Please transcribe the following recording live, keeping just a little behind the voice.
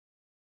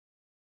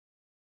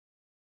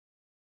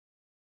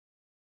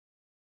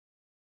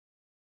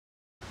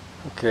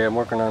Okay, I'm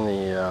working on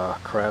the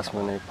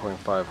Craftsman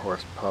 8.5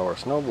 horsepower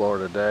snowblower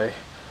today.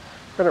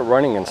 Got it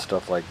running and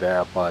stuff like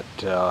that, but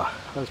I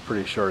was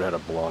pretty sure it had a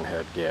blown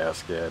head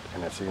gasket,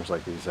 and it seems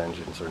like these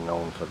engines are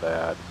known for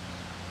that.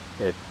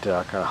 It kind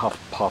of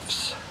huff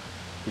puffs.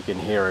 You can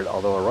hear it,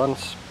 although it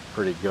runs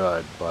pretty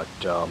good, but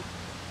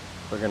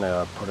we're going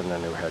to put in a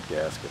new head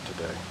gasket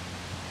today.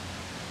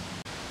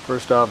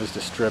 First off is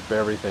to strip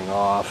everything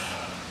off.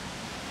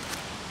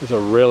 There's a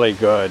really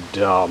good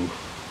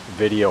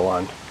video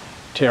on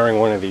tearing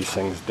one of these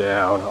things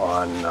down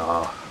on,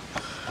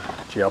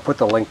 gee, I'll put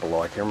the link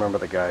below. I can't remember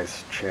the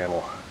guy's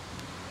channel.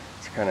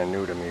 It's kind of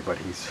new to me, but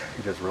he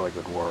does really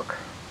good work.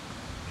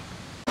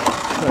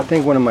 I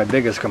think one of my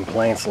biggest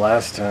complaints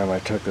last time I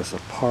took this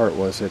apart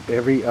was that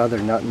every other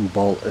nut and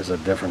bolt is a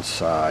different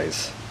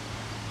size.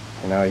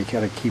 You know, you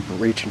gotta keep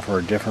reaching for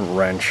a different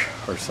wrench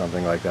or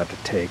something like that to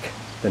take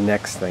the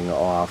next thing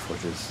off,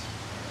 which is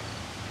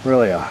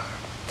really a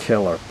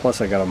killer. Plus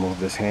I gotta move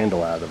this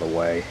handle out of the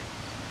way.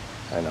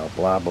 I know,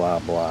 blah blah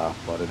blah,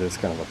 but it is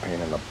kind of a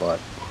pain in the butt.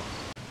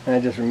 And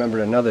I just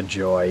remembered another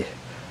joy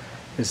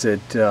is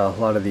that a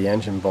lot of the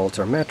engine bolts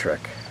are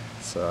metric.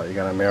 So you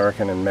got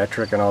American and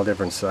metric and all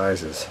different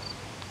sizes.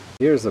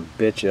 Here's a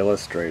bitch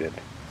illustrated.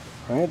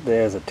 Right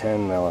there's a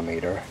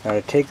 10mm. Now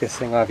to take this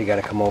thing off you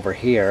gotta come over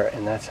here,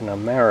 and that's an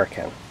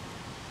American.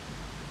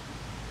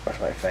 Where's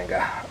my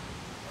finger?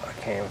 I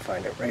can't even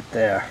find it. Right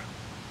there.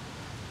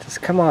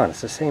 Just come on,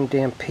 it's the same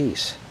damn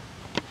piece.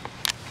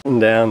 And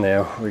down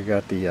there we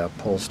got the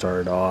pull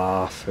start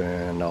off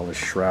and all the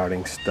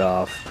shrouding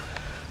stuff.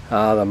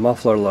 The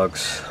muffler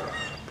looks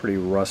pretty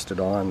rusted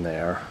on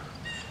there.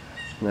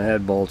 And the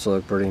head bolts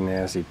look pretty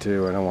nasty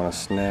too. I don't want to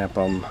snap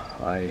them.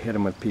 I hit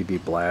them with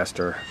PB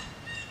Blaster.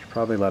 Should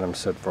probably let them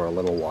sit for a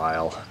little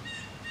while.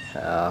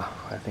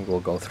 I think we'll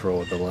go through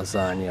with the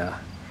lasagna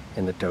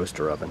in the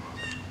toaster oven.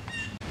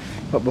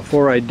 But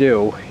before I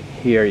do,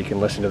 here you can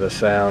listen to the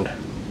sound.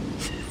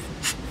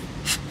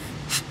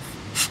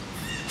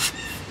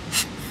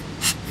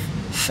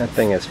 That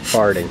thing is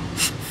farting.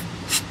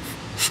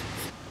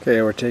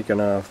 Okay, we're taking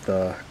off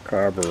the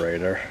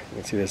carburetor. You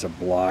can see there's a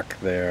block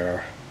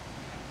there.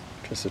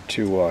 Just the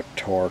two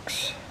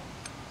Torx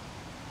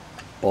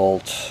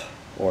bolts,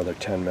 or the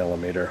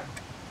 10mm.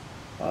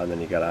 And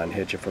then you got to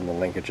unhitch it from the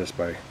linkage just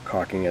by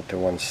cocking it to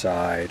one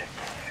side.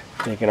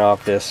 Taking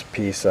off this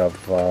piece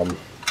of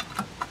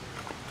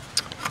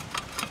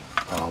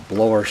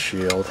blower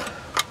shield,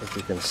 if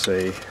you can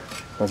see.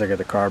 Once I get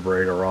the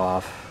carburetor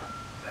off,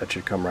 that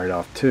should come right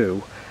off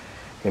too.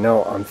 You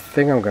know, I'm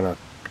thinking I'm gonna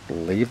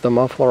leave the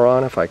muffler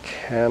on if I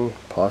can,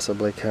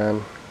 possibly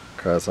can,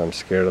 because I'm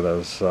scared of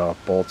those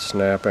bolts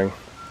snapping.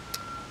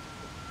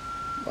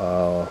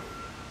 Okay,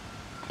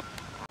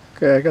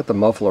 I got the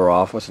muffler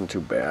off, wasn't too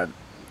bad.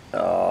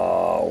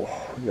 Oh,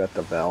 we got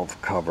the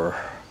valve cover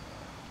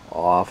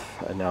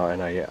off, and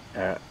I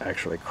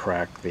actually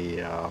cracked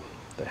the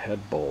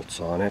head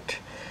bolts on it.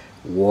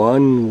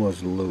 One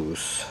was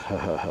loose.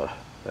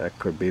 That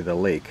could be the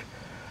leak.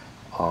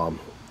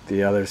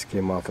 The others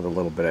came off with a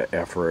little bit of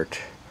effort.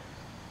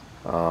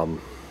 We'll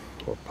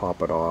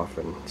pop it off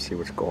and see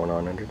what's going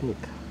on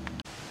underneath.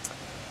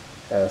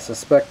 As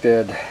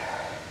suspected,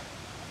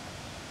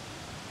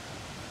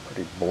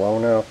 pretty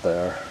blown out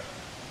there.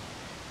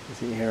 You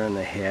see here on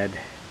the head,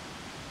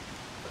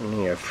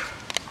 plenty of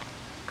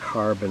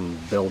carbon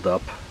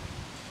buildup.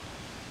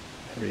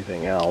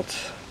 Everything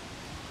else.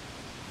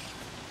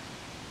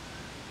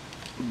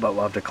 But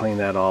we'll have to clean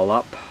that all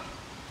up.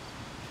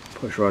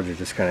 Push rods are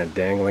just kind of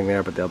dangling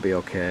there, but they'll be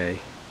okay.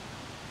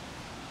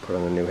 Put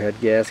on the new head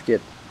gasket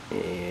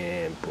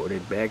and put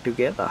it back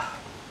together.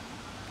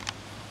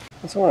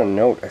 I just want to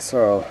note, I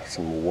saw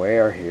some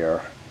wear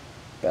here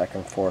back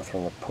and forth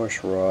from the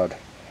push rod.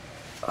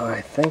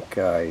 I think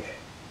I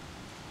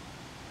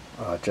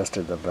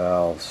adjusted the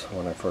valves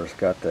when I first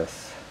got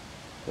this,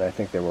 and I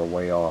think they were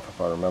way off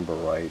if I remember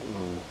right.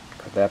 And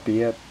could that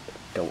be it?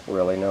 Don't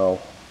really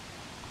know.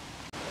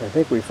 I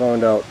think we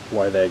found out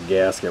why that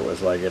gasket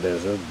was like it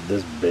is.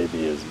 This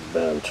baby is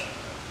bent.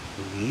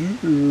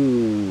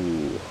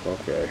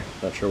 Okay,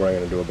 not sure what I'm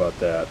going to do about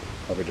that.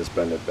 Probably just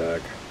bend it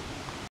back.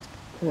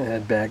 The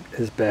head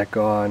is back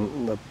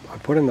on. I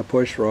put in the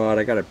push rod.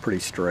 I got it pretty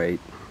straight.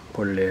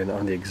 Put it in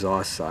on the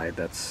exhaust side.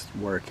 That's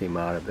where it came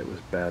out of. It was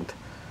bent.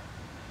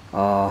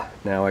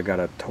 Now I got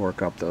to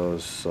torque up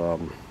those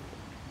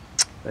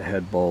the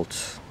head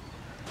bolts.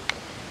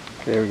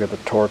 Okay, we got the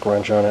torque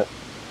wrench on it.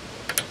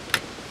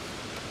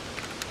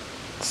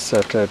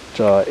 Set at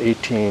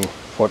 18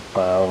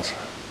 foot-pounds.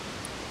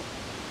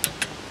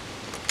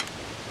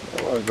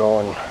 We're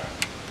going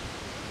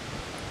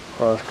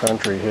cross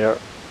country here,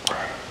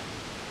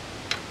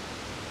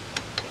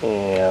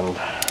 and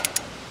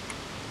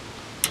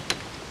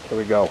here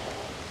we go.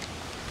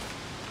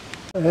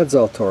 The head's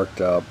all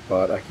torqued up,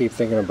 but I keep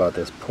thinking about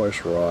this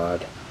push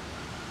rod.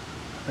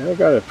 I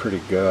got it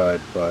pretty good,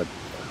 but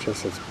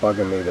it's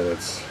bugging me that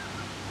it's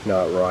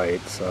not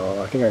right,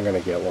 so I think I'm going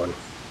to get one.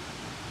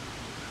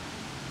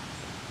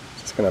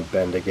 It's going to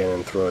bend again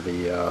and throw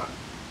the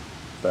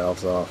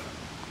valves off.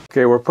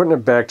 Okay, we're putting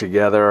it back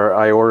together.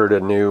 I ordered a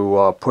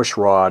new push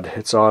rod.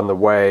 It's on the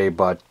way,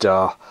 but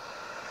I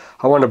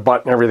want to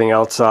button everything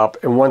else up.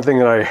 And one thing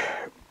that I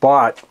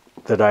bought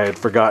that I had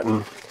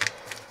forgotten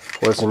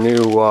was a new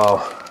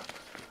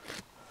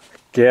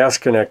gas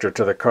connector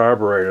to the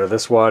carburetor.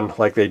 This one,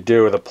 like they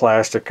do, the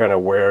plastic kind of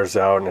wears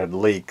out and it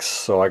leaks,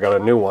 so I got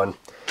a new one.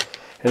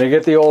 And to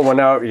get the old one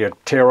out, you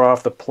tear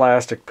off the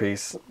plastic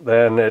piece.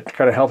 Then it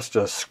kind of helps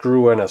to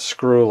screw in a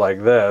screw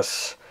like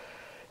this.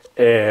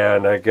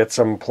 And I get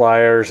some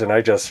pliers and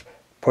I just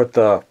put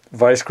the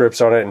vice grips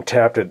on it and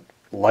tapped it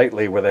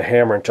lightly with a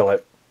hammer until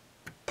it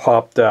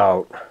popped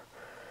out.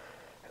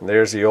 And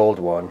there's the old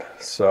one.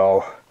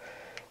 So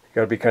you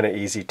got to be kind of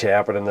easy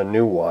tapping in the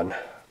new one.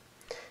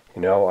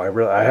 You know,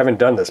 I haven't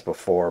done this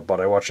before,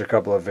 but I watched a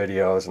couple of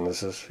videos, and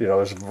this is, you know,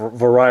 there's a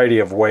variety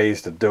of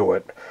ways to do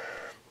it.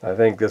 I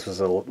think this was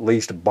at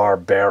least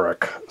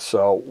barbaric,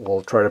 so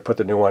we'll try to put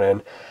the new one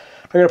in.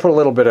 I'm going to put a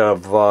little bit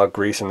of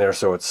grease in there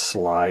so it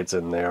slides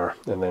in there,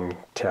 and then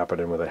tap it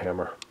in with a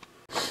hammer.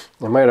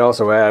 I might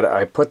also add,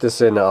 I put this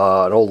in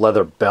an old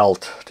leather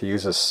belt to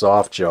use as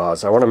soft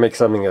jaws. I want to make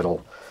something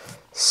that'll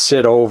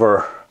sit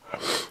over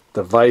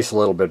the vise a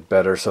little bit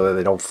better so that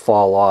they don't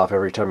fall off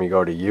every time you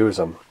go to use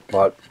them.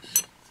 But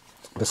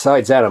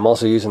besides that, I'm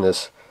also using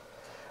this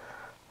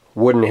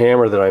wooden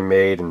hammer that I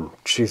made, and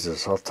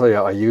Jesus, I'll tell you,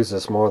 I use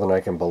this more than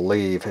I can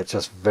believe. It's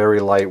just very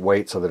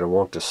lightweight so that it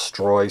won't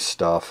destroy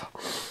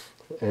stuff.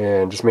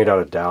 And just made out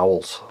of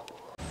dowels.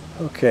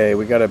 Okay,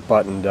 we got it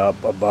buttoned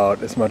up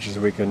about as much as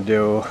we can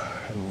do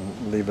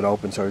and leave it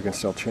open so we can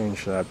still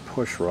change that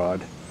push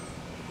rod.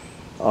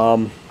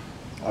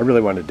 I really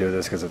wanted to do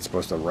this because it's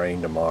supposed to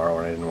rain tomorrow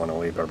and I didn't want to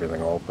leave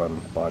everything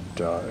open, but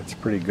it's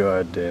pretty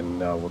good, and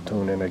we'll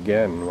tune in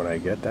again when I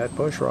get that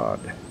push rod.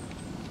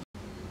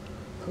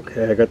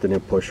 Okay, I got the new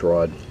push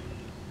rod.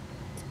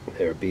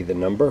 There be the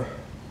number.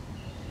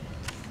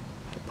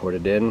 I put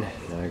it in.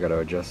 Now I got to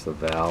adjust the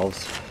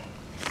valves.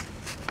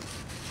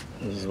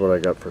 This is what I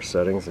got for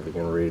settings, if you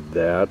can read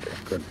that.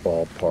 A good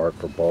ballpark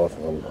for both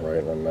of them right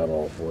in the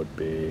middle would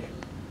be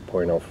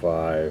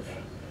 0.05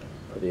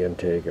 for the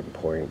intake and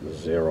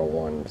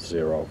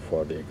 0.010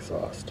 for the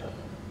exhaust.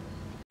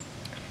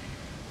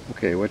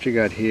 Okay, what you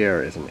got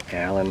here is an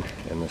Allen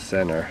in the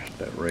center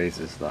that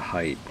raises the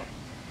height.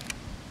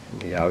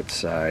 And the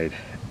outside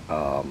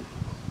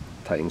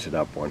tightens it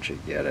up once you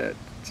get it.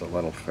 It's a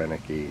little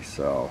finicky,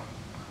 so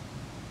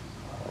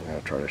I'm going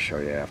to try to show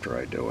you after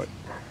I do it.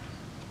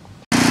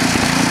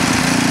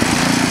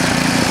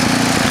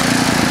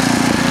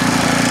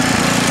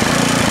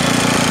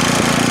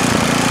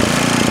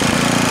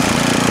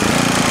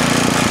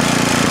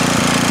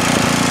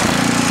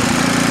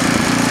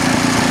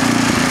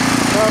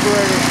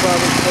 Carburetor's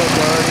probably still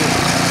dirty.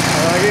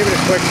 I gave it a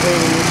quick clean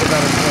and used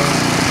about a clean.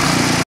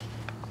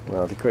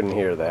 Well, if you couldn't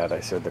hear that, I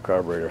said the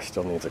carburetor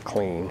still needs a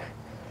clean.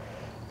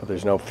 But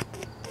there's no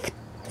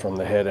from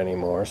the head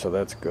anymore, so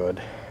that's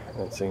good.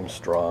 It seems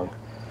strong.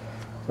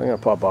 So I'm going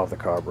to pop off the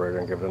carburetor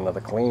and give it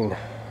another clean.